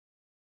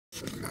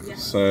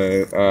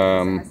So,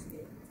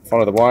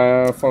 follow the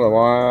wire, follow the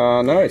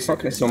wire. No, it's not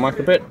connected to a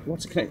microbit.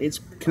 What's it connected? It's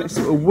connected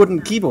to a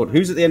wooden keyboard.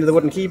 Who's at the end of the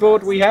wooden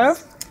keyboard? We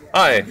have?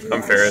 Hi,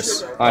 I'm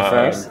Ferris. Hi,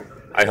 Ferris.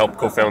 I help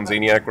co-found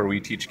Zaniac, where we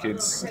teach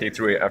kids K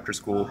through 8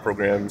 after-school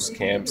programs,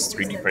 camps,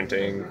 3D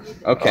printing,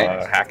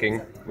 hacking,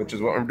 which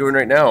is what I'm doing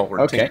right now.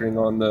 We're tinkering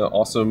on the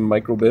awesome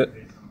microbit.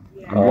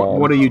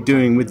 What are you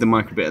doing with the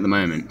microbit at the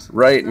moment?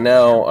 Right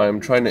now,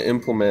 I'm trying to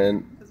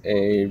implement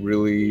a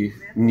really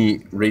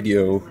neat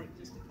radio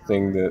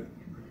thing that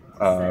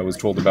I was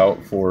told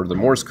about for the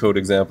Morse code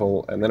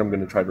example, and then I'm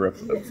going to try to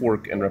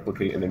fork and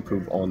replicate and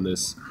improve on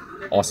this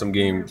awesome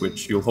game,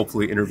 which you'll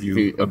hopefully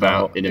interview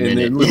about in a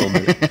minute.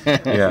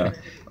 Yeah,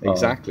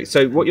 exactly.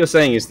 So what you're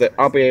saying is that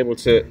I'll be able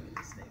to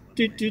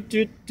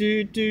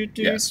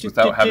yes,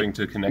 without having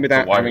to connect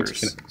the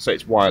wires. So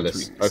it's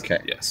wireless. Okay.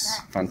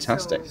 Yes.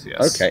 Fantastic.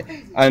 Yes.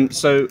 Okay. And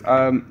so,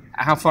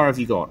 how far have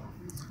you got?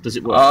 Does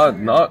it work?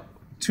 Not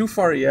too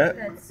far yet.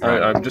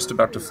 I'm just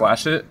about to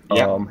flash it.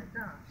 Yeah.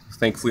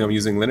 Thankfully, I'm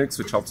using Linux,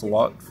 which helps a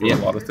lot for a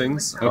lot of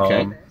things.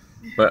 Okay.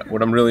 But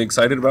what I'm really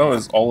excited about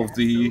is all of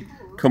the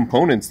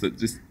components that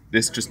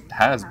this just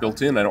has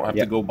built in. I don't have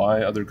to go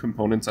buy other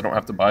components. I don't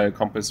have to buy a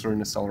compass or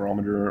an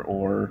accelerometer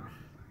or,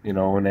 you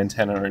know, an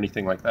antenna or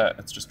anything like that.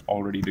 It's just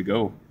all ready to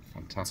go.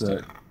 Fantastic.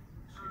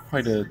 It's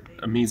quite an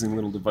amazing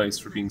little device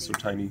for being so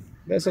tiny.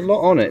 There's a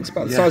lot on it. It's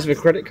about the size of a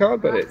credit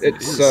card, but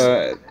it's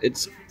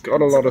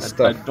got a lot of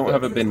stuff. I don't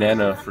have a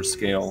banana for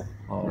scale.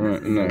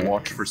 No. A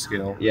watch for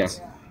scale. Yeah.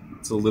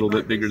 It's a little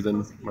bit bigger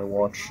than my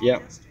watch. Yeah.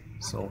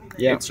 So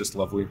it's just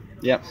lovely.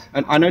 Yeah,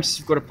 and I noticed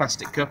you've got a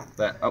plastic cup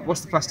there.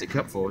 What's the plastic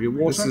cup for? Your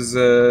water? This is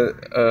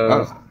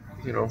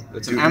you know,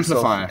 it's an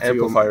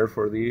amplifier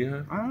for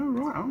the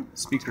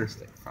speaker.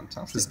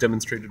 Fantastic. Just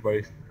demonstrated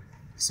by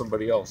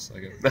somebody else, I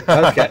guess.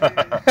 Okay.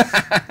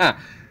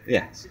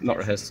 Yeah, not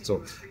rehearsed at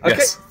all. Okay,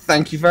 yes.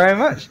 Thank you very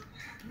much.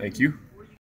 Thank you.